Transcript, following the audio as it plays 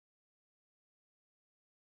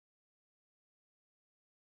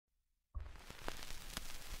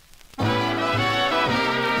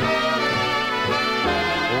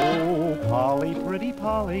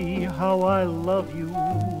Polly, how I love you.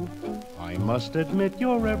 I must admit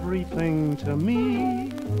you're everything to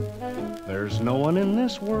me. There's no one in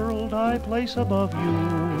this world I place above you.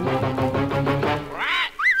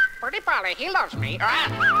 Pretty Polly, he loves me.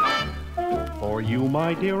 For you,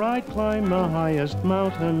 my dear, I'd climb the highest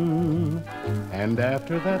mountain, and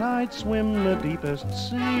after that I'd swim the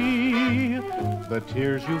deepest sea. The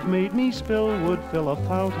tears you've made me spill would fill a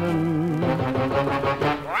fountain.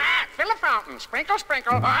 Fill a fountain, sprinkle,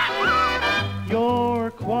 sprinkle.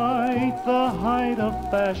 You're quite the height of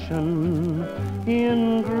fashion,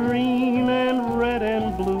 in green and red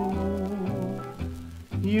and blue.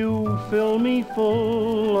 You fill me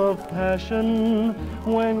full of passion.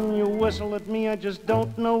 When you whistle at me, I just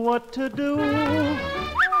don't know what to do.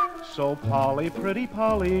 So Polly, pretty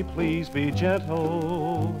Polly, please be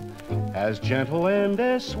gentle and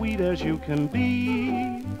as sweet as you can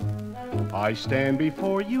be. I stand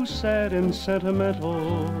before you sad and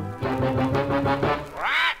sentimental.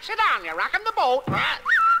 Sit down, you're rocking the boat.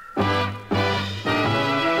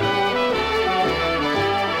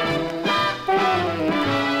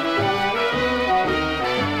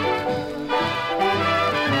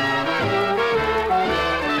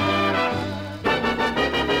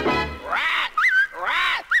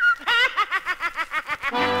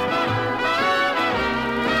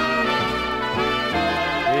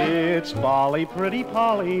 It's folly, pretty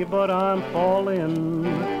Polly, but I'm falling.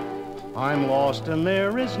 I'm lost and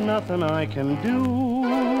there is nothing I can do.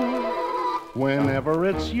 Whenever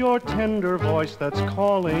it's your tender voice that's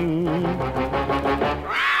calling. Tender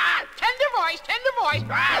voice, tender voice.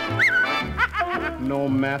 No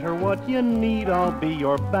matter what you need, I'll be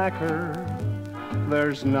your backer.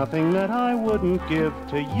 There's nothing that I wouldn't give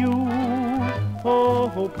to you.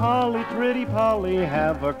 Oh, Polly, pretty Polly,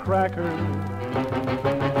 have a cracker.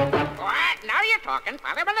 Now you're talking.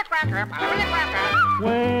 Polly with a cracker, Polly with a cracker.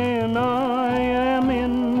 When I am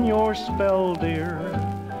in your spell, dear,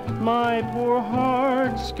 my poor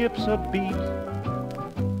heart skips a beat.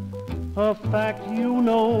 A fact you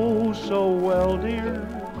know so well, dear.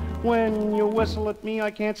 When you whistle at me, I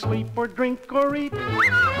can't sleep or drink or eat.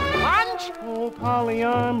 Lunch? Oh, Polly,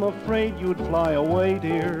 I'm afraid you'd fly away,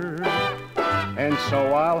 dear. And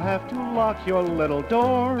so I'll have to lock your little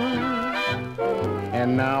door.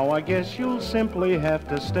 And now I guess you'll simply have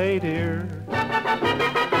to stay, dear. Let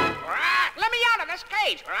me out of this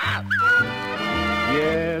cage.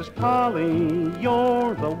 Yes, Polly,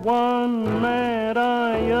 you're the one that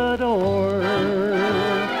I adore.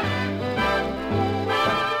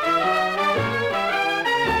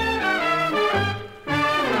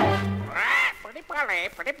 Pretty Polly,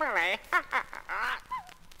 pretty Polly.